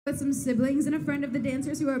with some siblings and a friend of the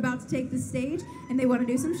dancers who are about to take the stage, and they want to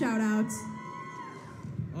do some shout-outs.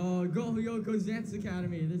 Oh, go Yoko's Dance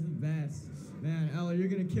Academy. This is the best. Man, Ella, you're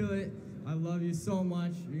going to kill it. I love you so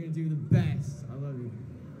much. You're going to do the best. I love you.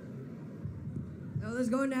 Oh, let's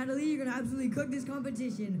go, Natalie. You're going to absolutely cook this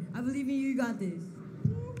competition. I believe in you. You got this.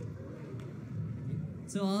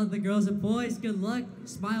 So all of the girls and boys, good luck.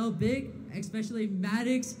 Smile big, especially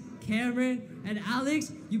Maddox, Cameron, and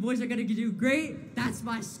Alex. You boys are gonna do great. That's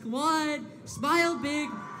my squad. Smile big,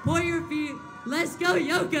 point your feet. Let's go,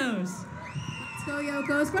 Yokos. Let's go,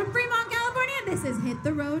 Yokos. From Fremont, California, this is Hit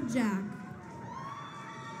the Road Jack.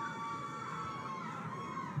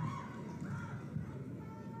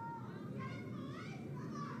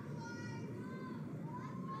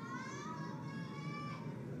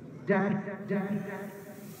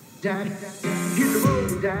 Daddy, hit the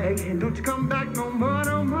road, Jack, and don't you come back no more,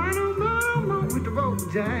 no more, no more, no more. Hit the road,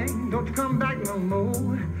 Jack, don't you come back no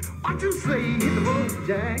more. What you say? Hit the road,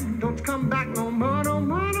 Jack, don't you come back no more, no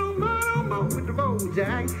more, no more, no more. Hit the road,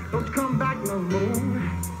 Jack, don't you come back no more.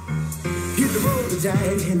 Hit the road,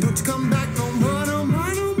 Jack, and don't you come back no more, no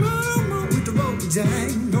more, no more, no more. Hit the road,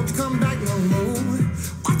 Jack, don't you come back no more.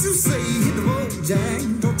 What you say? Hit the road, Jack,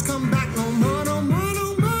 don't you come back no more, no more,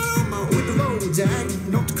 no more, no more. Hit the road, Jack,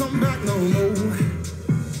 don't you come back no more.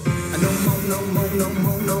 No more, no more, no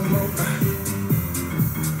more, no more.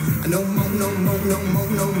 No more, no more, no more,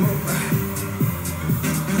 no more.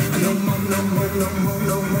 No more, no more, no more,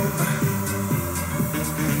 no more.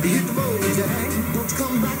 Hit the road, Jack, don't you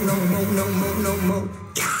come back no more, no more, no more.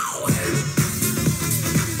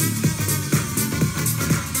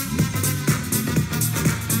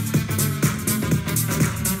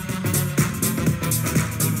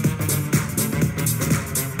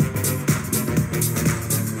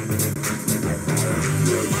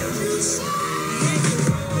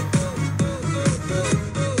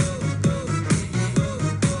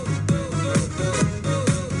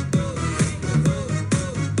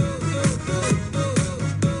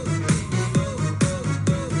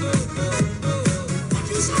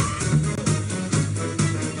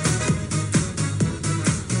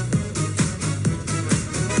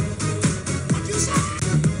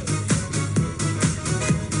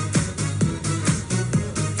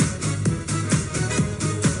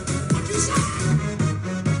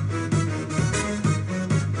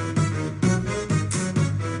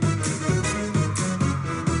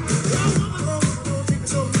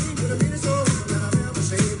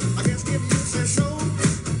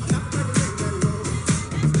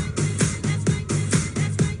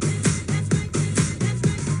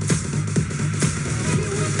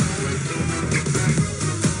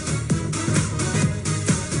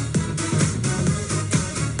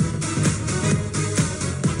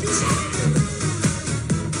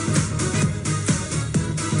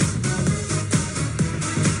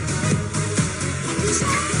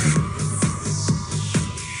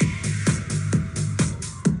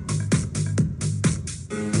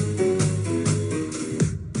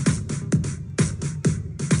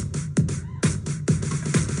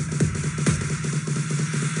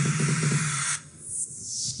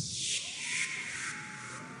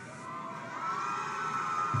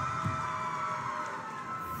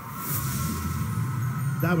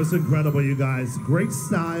 That was incredible, you guys. Great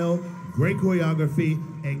style, great choreography,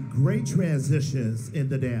 and great transitions in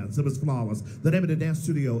the dance. It was flawless. The name of the dance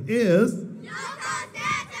studio is Yoko's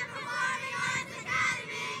Dance and Performing Arts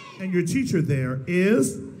Academy. And your teacher there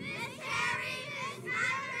is Miss Terry, Miss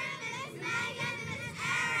Nyron, Miss Megan, and Miss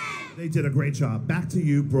Erin. They did a great job. Back to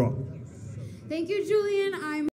you, Brooke. Thank you, Julian. I'm